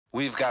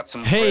We've got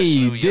some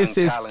Hey, this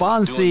is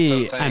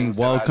Fonzie, and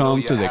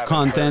welcome to the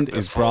Content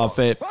is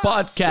Profit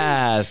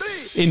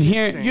podcast. In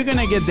here, you're going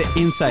to get the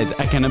insights,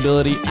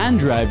 accountability, and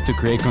drive to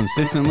create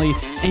consistently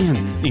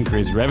and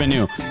increase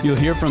revenue. You'll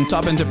hear from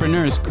top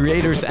entrepreneurs,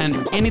 creators, and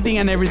anything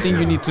and everything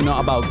you need to know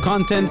about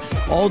content.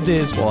 All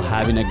this while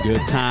having a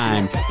good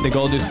time. The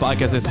goal of this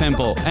podcast is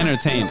simple: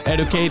 entertain,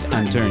 educate,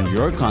 and turn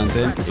your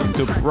content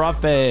into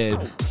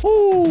profit.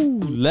 Woo!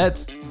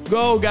 Let's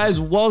go, guys.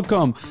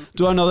 Welcome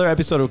to another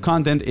episode of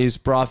Content is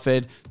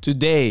Profit.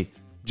 Today,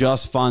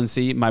 just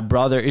Fonzie. My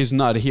brother is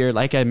not here.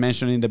 Like I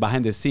mentioned in the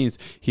behind the scenes,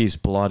 he's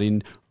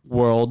plotting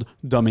world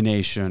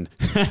domination.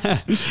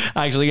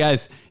 Actually,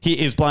 guys, he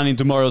is planning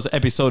tomorrow's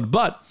episode.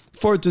 But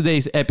for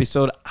today's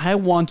episode, I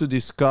want to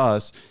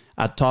discuss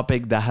a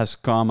topic that has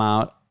come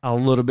out a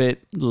little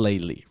bit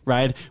lately,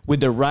 right?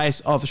 With the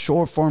rise of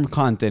short form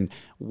content,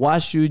 what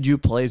should you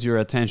place your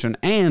attention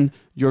and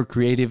your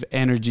creative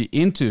energy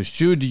into?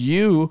 Should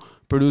you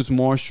produce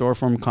more short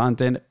form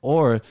content,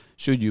 or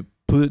should you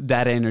put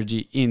that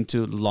energy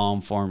into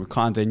long form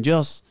content,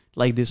 just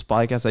like this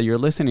podcast that you're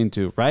listening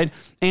to, right?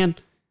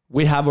 And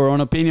we have our own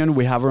opinion,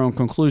 we have our own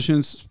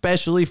conclusions,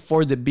 especially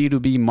for the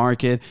B2B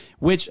market,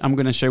 which I'm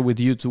going to share with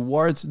you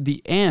towards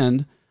the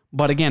end.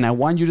 But again, I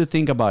want you to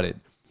think about it.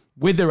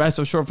 With the rise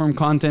of short-form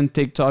content,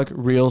 TikTok,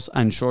 Reels,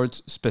 and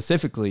Shorts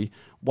specifically,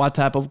 what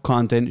type of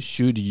content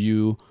should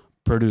you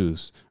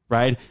produce,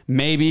 right?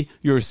 Maybe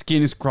your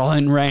skin is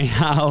crawling right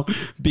now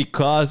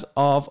because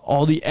of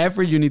all the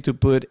effort you need to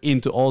put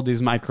into all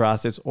these micro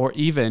assets, or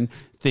even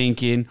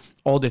thinking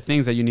all the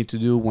things that you need to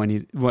do when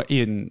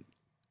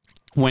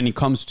it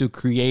comes to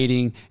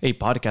creating a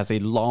podcast, a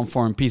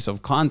long-form piece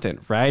of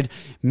content, right?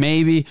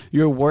 Maybe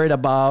you're worried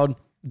about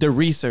the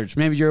research.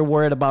 Maybe you're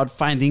worried about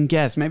finding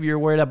guests. Maybe you're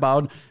worried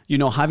about,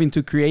 having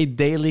to create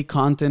daily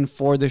content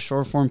for the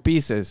short form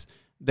pieces.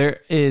 There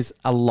is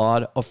a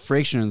lot of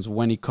frictions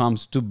when it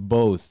comes to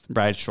both,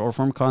 right? Short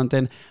form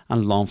content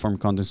and long form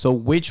content. So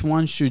which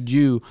one should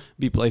you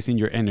be placing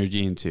your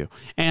energy into?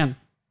 And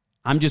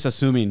I'm just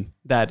assuming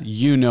that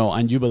you know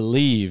and you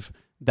believe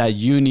that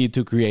you need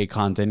to create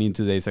content in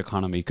today's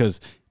economy, because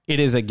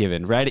it is a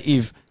given, right?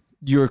 If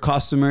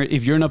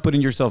you're not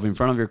putting yourself in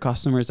front of your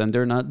customers and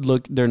they're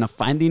not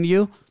finding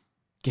you,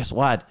 guess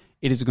what?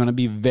 It is going to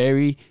be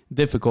very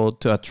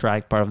difficult to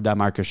attract part of that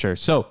market share.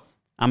 So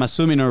I'm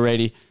assuming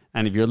already,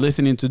 and if you're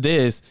listening to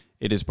this,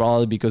 it is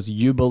probably because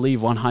you believe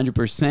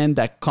 100%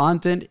 that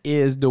content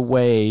is the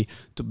way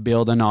to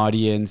build an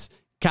audience,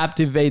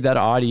 captivate that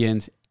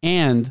audience,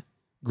 and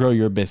grow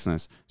your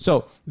business.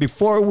 So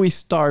before we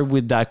start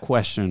with that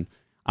question,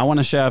 I want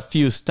to share a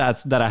few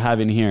stats that I have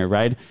in here,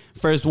 right?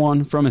 First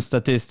one from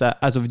Statista.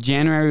 As of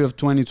January of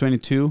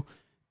 2022,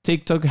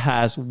 TikTok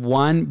has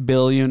 1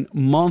 billion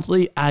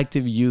monthly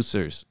active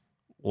users.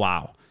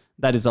 Wow,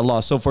 that is a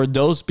lot. So for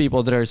those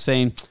people that are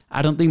saying,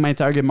 I don't think my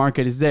target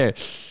market is there,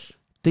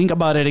 think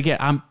about it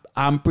again.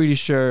 I'm pretty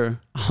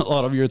sure a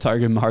lot of your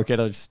target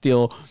market are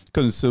still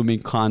consuming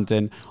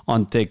content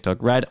on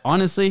TikTok, right?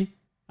 Honestly,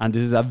 and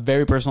this is a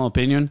very personal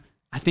opinion,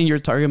 I think your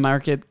target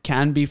market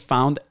can be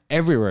found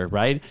everywhere,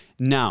 right?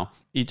 Now,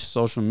 each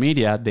social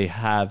media, they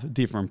have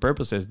different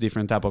purposes,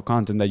 different type of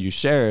content that you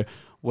share,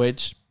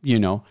 which,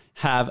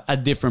 have a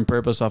different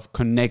purpose of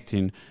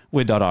connecting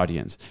with that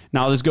audience.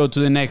 Now, let's go to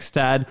the next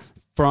stat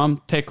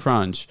from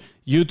TechCrunch.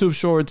 YouTube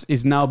Shorts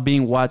is now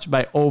being watched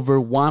by over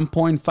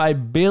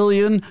 1.5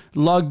 billion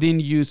logged in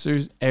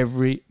users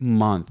every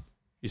month.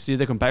 You see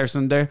the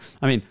comparison there?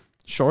 I mean,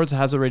 Shorts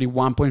has already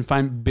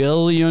 1.5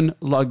 billion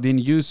logged in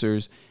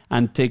users,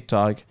 and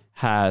TikTok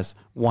has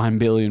 1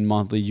 billion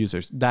monthly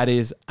users. That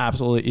is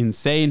absolutely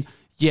insane.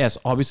 Yes,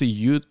 obviously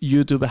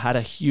YouTube had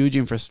a huge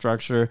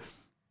infrastructure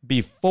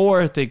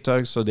before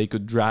TikTok, so they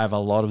could drive a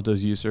lot of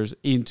those users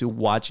into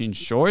watching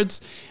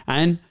Shorts.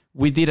 And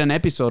we did an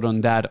episode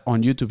on that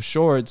on YouTube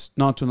Shorts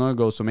not too long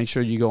ago, so make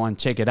sure you go and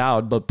check it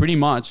out. But pretty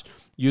much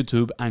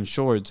YouTube and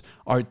Shorts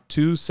are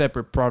two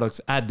separate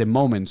products at the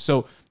moment.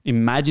 So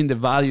imagine the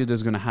value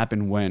that's going to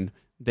happen when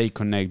they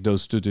connect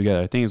those two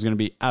together. I think it's going to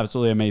be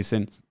absolutely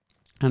amazing.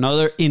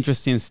 Another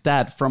interesting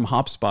stat from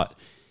HubSpot: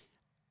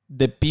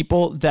 the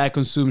people that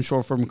consume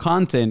short form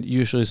content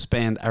usually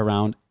spend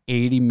around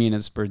 80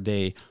 minutes per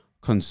day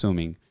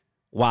consuming.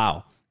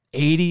 Wow,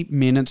 80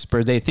 minutes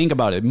per day. Think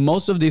about it.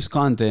 Most of this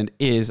content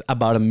is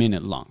about a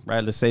minute long,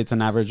 right? Let's say it's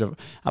an average of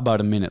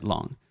about a minute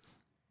long.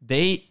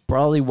 They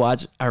probably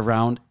watch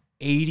around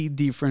 80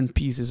 different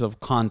pieces of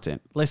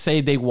content. Let's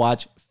say they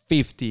watch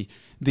 50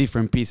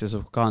 different pieces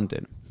of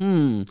content.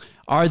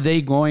 Are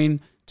they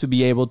going to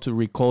be able to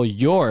recall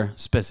your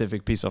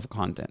specific piece of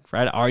content,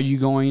 right? Are you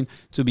going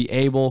to be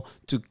able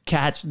to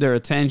catch their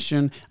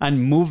attention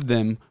and move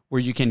them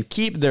where you can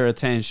keep their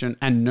attention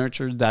and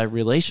nurture that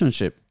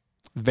relationship?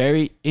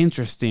 Very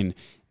interesting.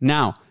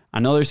 Now,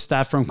 another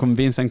stat from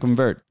Convince and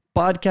Convert.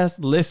 Podcast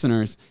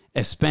listeners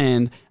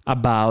spend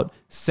about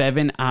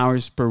 7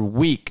 hours per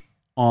week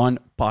on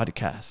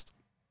podcast.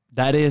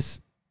 That is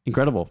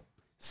incredible.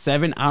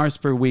 7 hours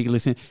per week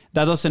listening.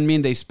 That doesn't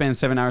mean they spend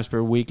 7 hours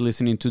per week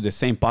listening to the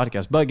same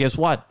podcast. But guess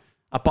what?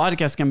 A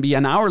podcast can be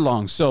an hour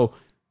long. So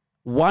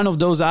one of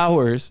those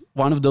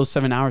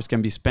 7 hours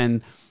can be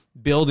spent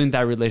building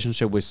that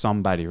relationship with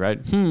somebody, right?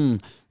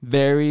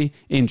 Very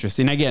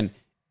interesting. Again,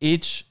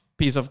 each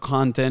piece of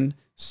content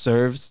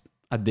serves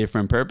a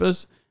different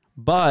purpose.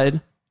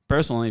 But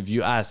personally, if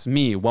you ask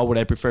me, what would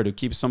I prefer, to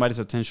keep somebody's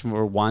attention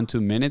for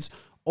 1-2 minutes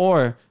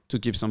or to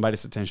keep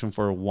somebody's attention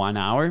for 1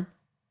 hour?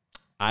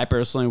 I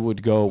personally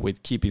would go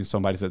with keeping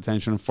somebody's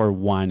attention for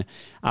 1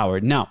 hour.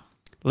 Now,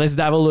 let's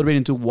dive a little bit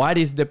into what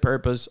is the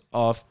purpose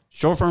of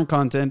short form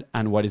content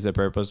and what is the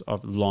purpose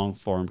of long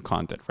form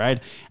content, right?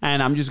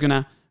 And I'm just going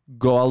to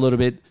go a little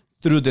bit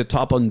through the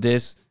top on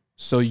this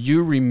so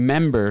you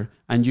remember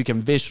and you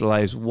can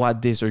visualize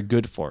what these are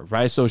good for,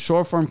 right? So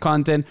short form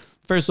content,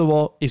 first of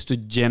all, is to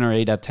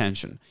generate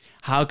attention.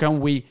 How can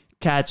we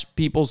catch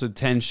people's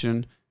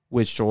attention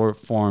with short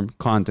form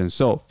content?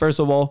 So first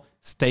of all,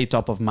 stay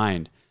top of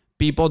mind.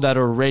 People that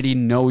already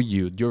know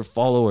you, your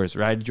followers,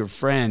 right? Your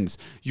friends,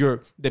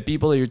 the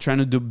people that you're trying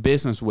to do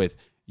business with,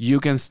 you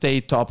can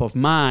stay top of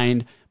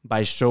mind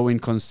by showing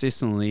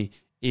consistently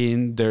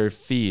in their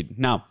feed.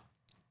 Now,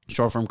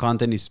 short form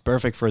content is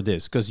perfect for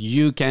this because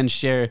you can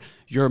share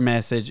your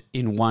message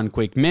in 1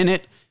 quick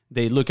minute.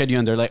 They look at you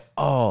and they're like,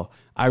 oh,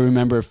 I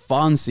remember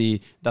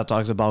Fonzie that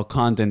talks about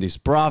content is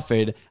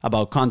profit,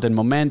 about content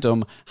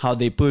momentum, how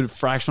they put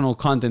fractional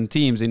content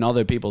teams in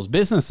other people's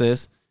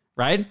businesses,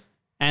 right?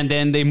 And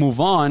then they move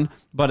on,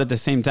 but at the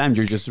same time,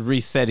 you're just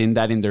resetting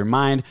that in their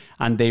mind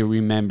and they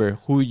remember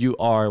who you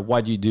are,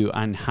 what you do,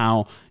 and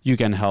how you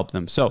can help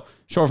them. So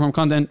short form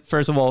content,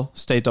 first of all,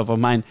 stay top of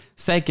mind.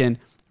 Second,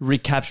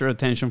 recapture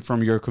attention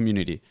from your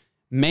community.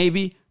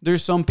 Maybe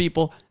there's some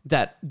people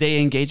that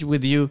they engage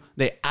with you,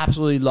 they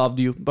absolutely loved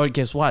you, but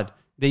guess what?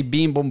 They've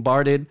been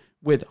bombarded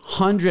with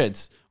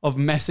hundreds of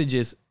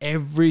messages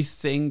every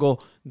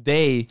single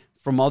day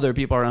from other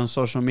people around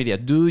social media.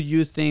 Do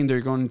you think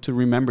they're going to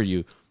remember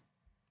you?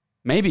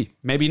 Maybe,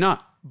 maybe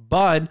not.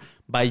 But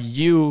by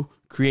you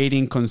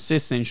creating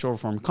consistent short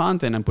form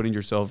content and putting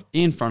yourself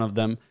in front of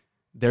them,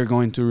 they're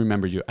going to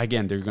remember you.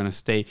 Again, they're going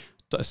to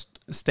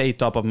stay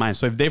top of mind.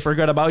 So if they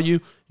forgot about you,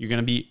 you're going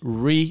to be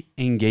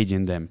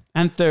re-engaging them.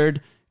 And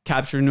third,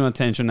 capture new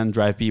attention and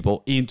drive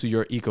people into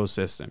your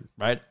ecosystem,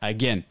 right?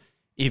 Again,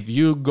 if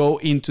you go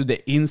into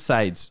the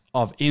insights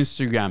of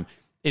Instagram,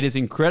 it is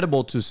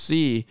incredible to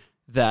see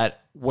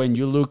that when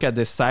you look at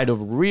the side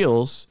of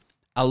Reels,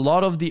 a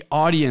lot of the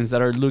audience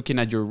that are looking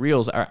at your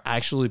Reels are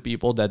actually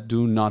people that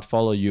do not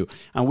follow you.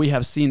 And we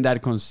have seen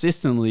that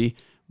consistently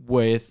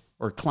with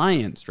our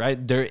clients,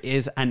 right? There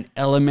is an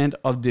element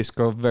of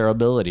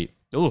discoverability.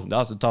 Oh, that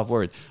was a tough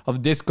word.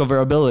 Of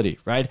discoverability,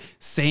 right?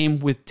 Same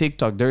with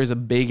TikTok. There is a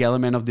big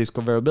element of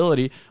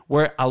discoverability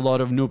where a lot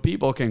of new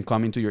people can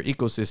come into your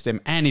ecosystem.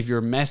 And if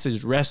your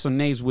message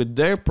resonates with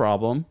their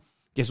problem,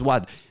 guess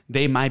what?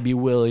 They might be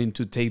willing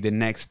to take the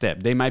next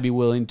step. They might be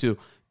willing to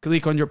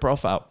click on your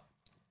profile,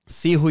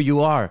 see who you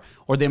are,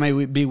 or they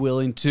might be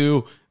willing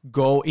to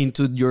go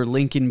into your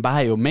link in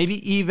bio,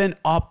 maybe even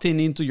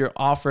opting into your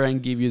offer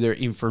and give you their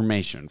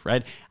information,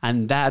 right?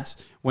 And that's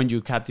when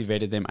you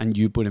captivated them and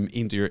you put them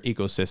into your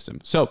ecosystem.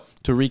 So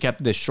to recap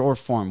the short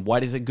form,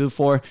 what is it good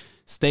for?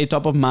 Stay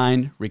top of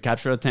mind,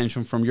 recapture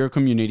attention from your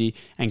community,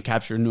 and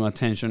capture new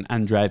attention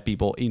and drive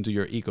people into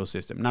your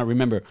ecosystem. Now,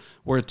 remember,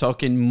 we're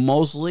talking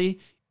mostly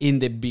in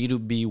the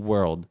B2B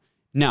world.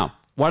 Now,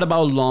 what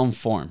about long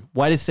form?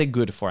 What is it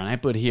good for? And I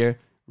put here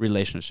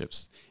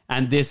relationships.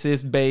 And this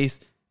is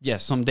based,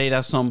 yes, some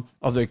data, some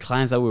of the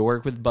clients that we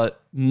work with,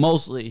 but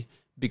mostly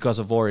because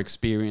of our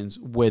experience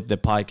with the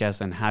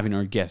podcast and having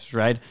our guests,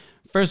 right?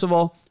 First of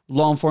all,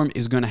 long form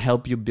is going to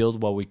help you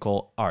build what we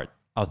call art,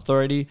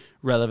 authority,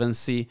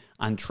 relevancy,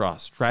 and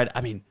trust, right?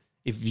 I mean,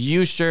 if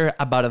you share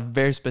about a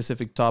very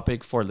specific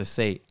topic for, let's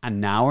say,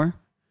 an hour,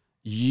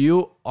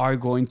 you are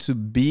going to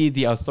be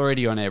the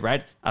authority on it,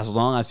 right? As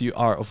long as you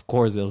are, of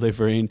course,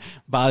 delivering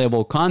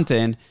valuable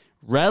content,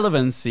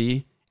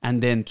 relevancy,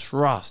 and then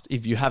trust.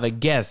 If you have a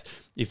guest,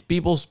 if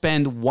people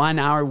spend 1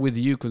 hour with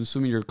you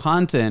consuming your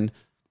content,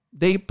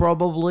 they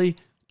probably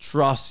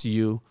trust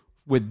you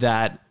with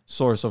that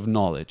source of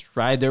knowledge,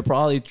 right? They're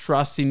probably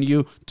trusting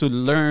you to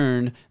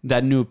learn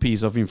that new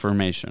piece of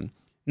information.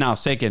 Now,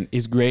 second,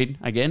 is great,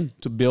 again,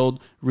 to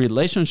build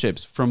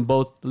relationships from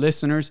both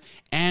listeners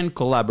and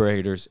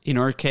collaborators. In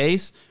our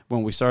case,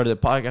 when we started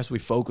the podcast, we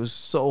focused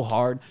so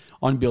hard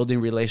on building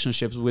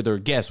relationships with our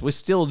guests. We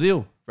still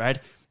do, right?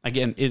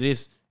 Again, it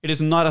is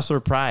not a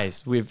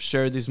surprise. We've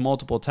shared this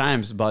multiple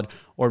times, but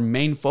our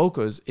main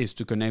focus is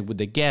to connect with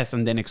the guests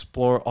and then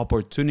explore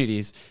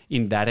opportunities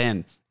in that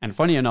end. And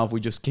funny enough,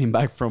 we just came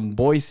back from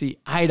Boise,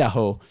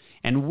 Idaho,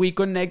 and we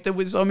connected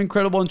with some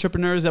incredible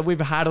entrepreneurs that we've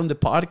had on the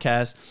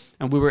podcast,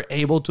 and we were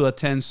able to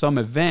attend some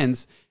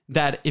events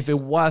that if it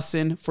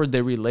wasn't for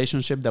the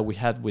relationship that we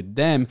had with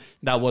them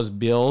that was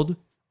built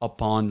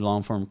upon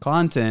long-form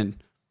content,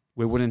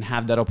 we wouldn't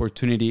have that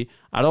opportunity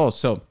at all.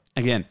 So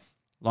again,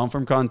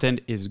 long-form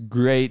content is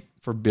great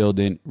for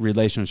building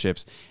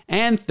relationships.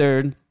 And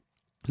third,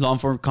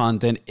 long-form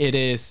content, it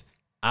is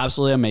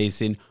absolutely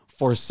amazing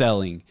for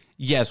selling.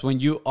 yes, when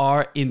you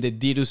are in the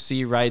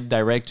D2C, right,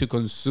 direct to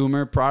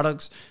consumer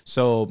products,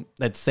 so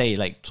let's say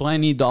like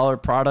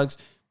 $20 products,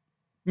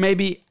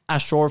 maybe a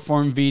short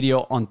form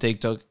video on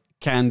TikTok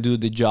can do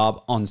the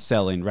job on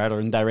selling, right? Or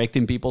in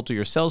directing people to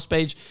your sales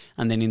page,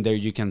 and then in there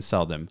you can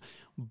sell them.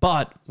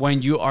 But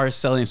when you are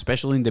selling,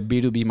 especially in the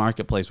B2B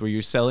marketplace, where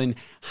you're selling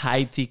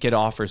high ticket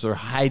offers or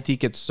high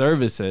ticket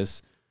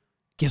services,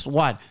 guess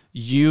what?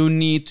 You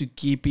need to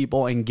keep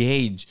people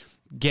engaged.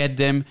 Get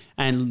them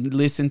and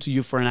listen to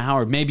you for an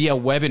hour, maybe a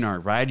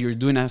webinar, right? You're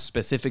doing a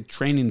specific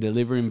training,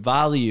 delivering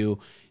value.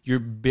 You're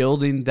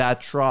building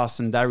that trust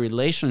and that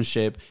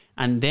relationship.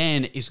 And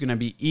then it's going to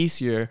be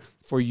easier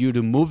for you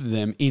to move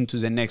them into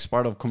the next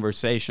part of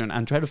conversation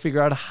and try to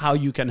figure out how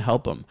you can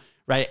help them,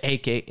 right?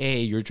 AKA,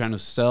 you're trying to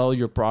sell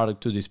your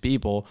product to these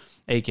people.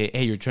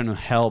 AKA, you're trying to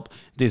help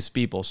these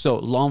people. So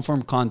long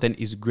form content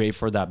is great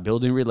for that,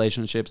 building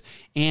relationships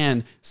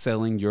and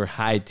selling your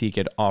high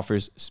ticket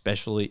offers,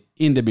 especially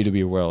in the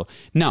B2B world.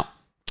 Now,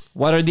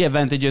 what are the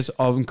advantages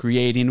of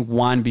creating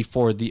one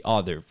before the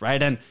other,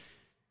 right? And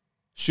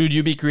should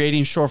you be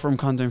creating short form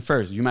content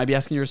first? You might be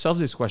asking yourself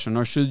this question,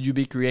 or should you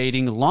be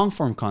creating long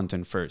form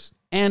content first?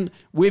 And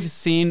we've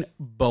seen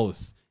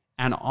both.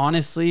 And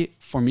honestly,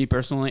 for me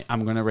personally,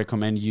 I'm going to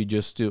recommend you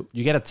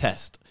you get a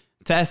test,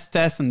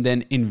 and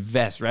then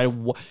invest, right?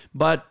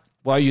 But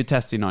what are you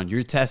testing on?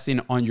 You're testing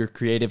on your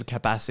creative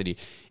capacity.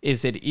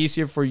 Is it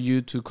easier for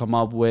you to come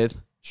up with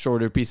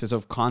shorter pieces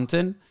of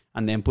content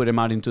and then put them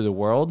out into the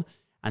world?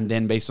 And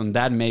then based on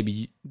that,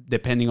 maybe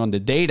depending on the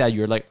data,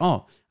 you're like,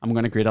 oh, I'm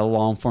going to create a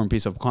long form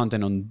piece of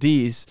content on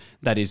this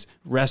that is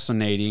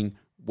resonating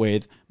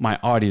with my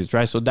audience,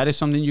 right? So that is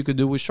something you could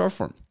do with short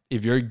form.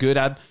 If you're good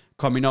at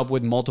coming up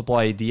with multiple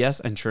ideas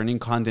and churning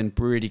content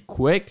pretty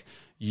quick,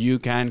 you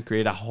can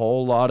create a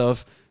whole lot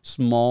of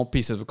small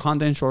pieces of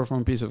content, short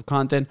form pieces of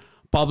content,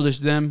 publish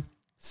them,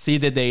 see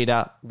the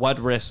data, what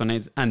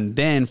resonates, and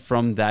then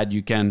from that,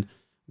 you can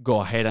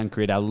go ahead and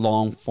create a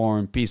long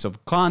form piece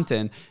of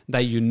content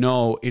that you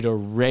know it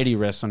already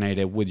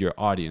resonated with your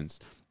audience.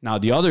 Now,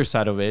 the other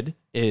side of it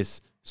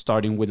is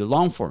starting with a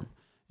long form.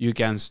 You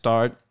can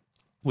start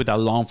with a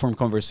long form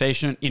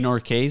conversation. In our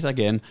case,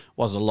 again,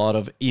 was a lot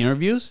of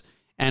interviews,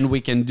 and we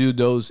can do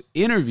those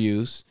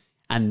interviews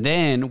and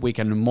then we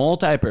can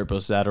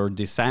multi-purpose that, or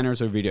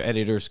designers or video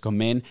editors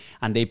come in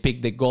and they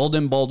pick the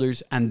golden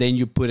boulders, and then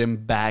you put them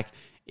back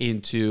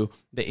into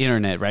the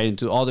internet, right?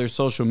 Into other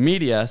social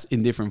medias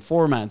in different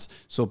formats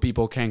so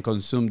people can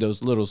consume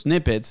those little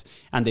snippets,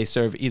 and they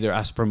serve either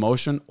as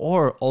promotion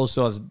or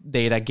also as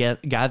data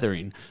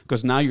gathering,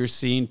 because now you're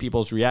seeing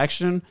people's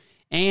reaction,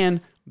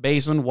 and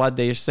based on what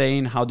they're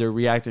saying, how they're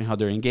reacting, how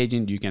they're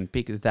engaging, you can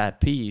pick that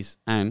piece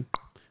and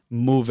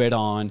move it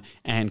on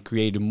and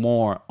create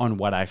more on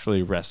what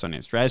actually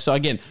resonates, right? So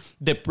again,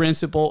 the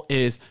principle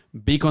is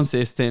be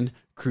consistent,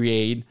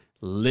 create,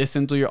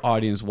 listen to your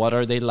audience, what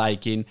are they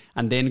liking,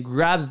 and then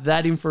grab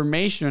that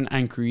information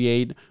and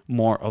create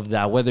more of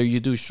that, whether you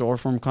do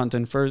short form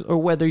content first or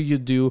whether you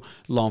do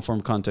long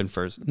form content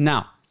first.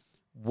 Now,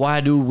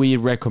 what do we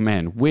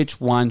recommend?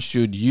 Which one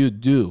should you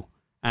do?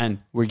 And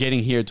we're getting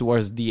here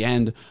towards the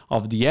end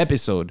of the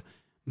episode.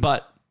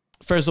 But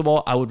first of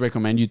all, I would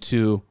recommend you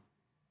to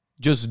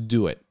just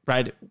do it,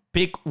 right?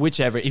 Pick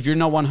whichever. If you're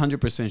not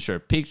 100% sure,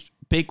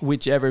 pick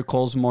whichever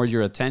calls more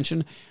your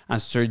attention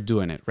and start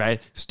doing it,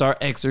 right? Start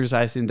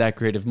exercising that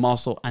creative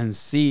muscle and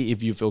see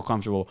if you feel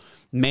comfortable.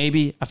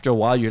 Maybe after a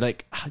while, you're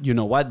like, you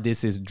know what?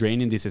 This is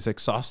draining. This is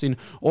exhausting.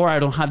 Or I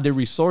don't have the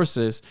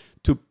resources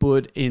to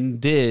put in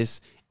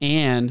this,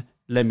 and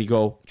let me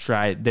go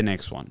try the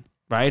next one,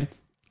 right?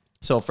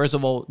 So first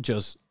of all,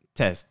 just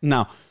test.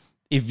 Now,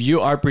 if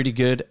you are pretty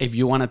good, if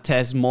you want to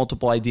test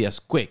multiple ideas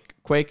quick,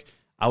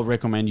 I would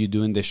recommend you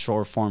doing the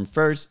short form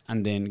first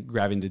and then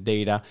grabbing the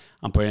data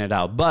and putting it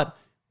out. But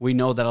we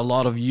know that a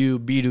lot of you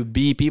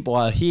B2B people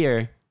out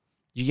here,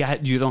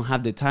 you don't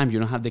have the time, you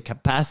don't have the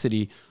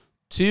capacity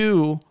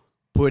to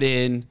put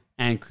in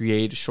and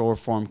create short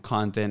form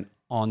content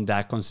on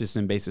that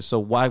consistent basis. So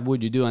what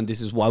would you do? And this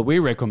is what we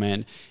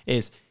recommend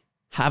is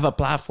have a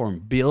platform,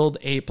 build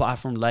a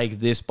platform like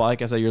this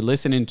podcast that you're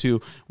listening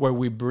to, where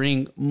we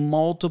bring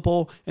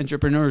multiple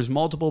entrepreneurs,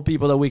 multiple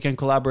people that we can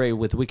collaborate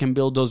with. We can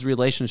build those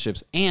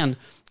relationships. And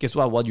guess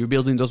what? While you're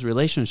building those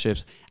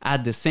relationships,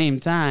 at the same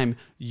time,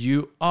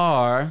 you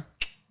are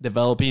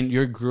developing,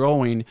 you're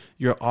growing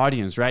your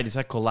audience, right? It's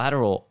a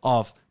collateral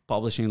of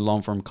publishing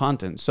long form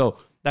content. So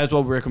that's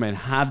what we recommend.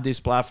 Have this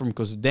platform,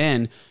 because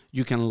then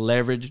you can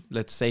leverage,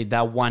 let's say,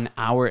 that 1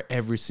 hour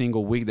every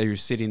single week that you're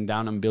sitting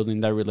down and building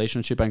that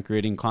relationship and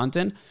creating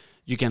content.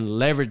 You can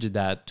leverage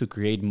that to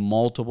create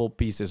multiple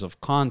pieces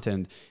of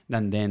content,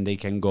 and then they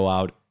can go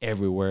out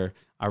everywhere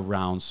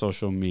around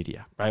social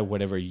media, right?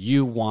 Whatever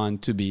you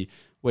want to be,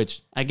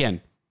 which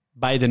again,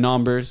 by the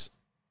numbers,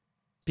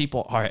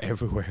 people are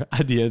everywhere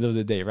at the end of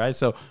the day, right?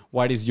 So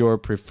what is your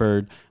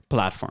preferred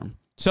platform?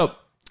 So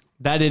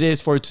that it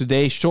is for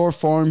today, short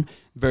form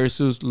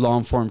versus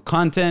long form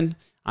content.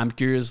 I'm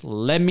curious,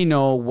 let me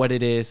know what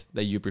it is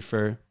that you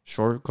prefer,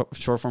 short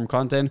form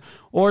content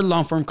or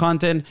long form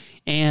content.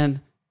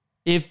 And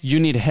if you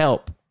need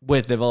help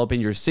with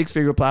developing your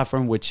six-figure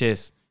platform, which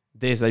is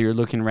this that you're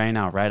looking right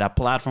now, right? A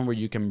platform where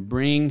you can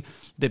bring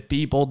the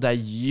people that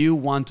you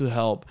want to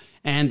help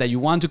and that you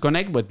want to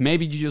connect with.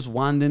 Maybe you just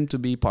want them to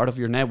be part of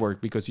your network,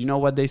 because you know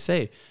what they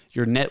say,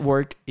 your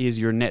network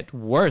is your net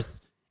worth.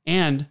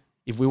 And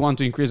if we want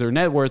to increase our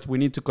net worth, we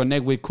need to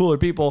connect with cooler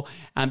people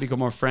and become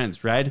more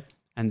friends, right?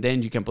 And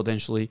then you can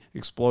potentially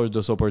explore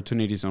those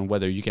opportunities on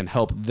whether you can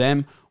help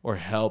them or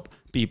help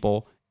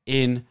people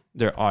in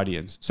their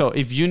audience. So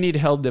if you need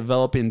help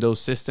developing those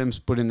systems,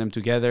 putting them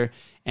together,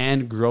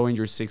 and growing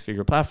your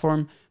six-figure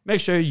platform,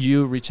 make sure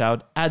you reach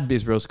out at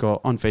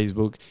BizBrosCo on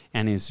Facebook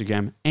and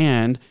Instagram,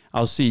 and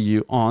I'll see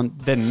you on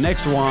the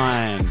next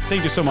one.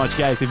 Thank you so much,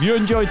 guys. If you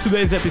enjoyed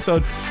today's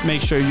episode,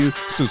 make sure you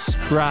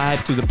subscribe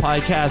to the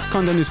podcast,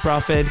 Content is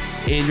Profit,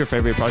 in your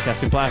favorite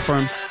podcasting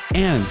platform.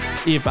 And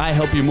if I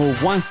help you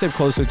move one step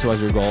closer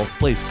towards your goal,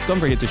 please don't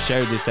forget to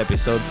share this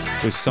episode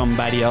with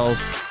somebody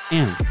else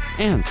and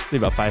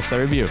leave a 5-star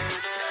review.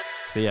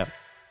 See ya.